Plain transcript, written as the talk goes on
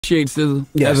appreciate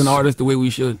SZA as an artist the way we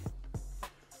should.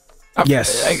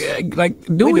 Yes.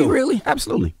 Do we really?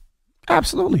 Absolutely.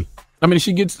 Absolutely. I mean,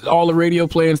 she gets all the radio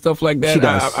play and stuff like that. She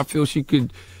does. I feel she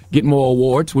could get more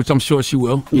awards, which I'm sure she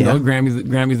will. You know,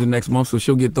 Grammys the next month, so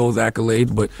she'll get those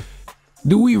accolades. But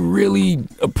do we really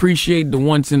appreciate the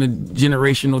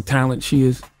once-in-a-generational talent she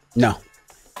is? No.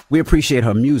 We appreciate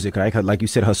her music, right? Like you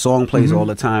said, her song plays all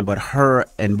the time, but her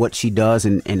and what she does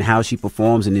and how she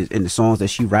performs and the songs that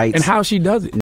she writes. And how she does it.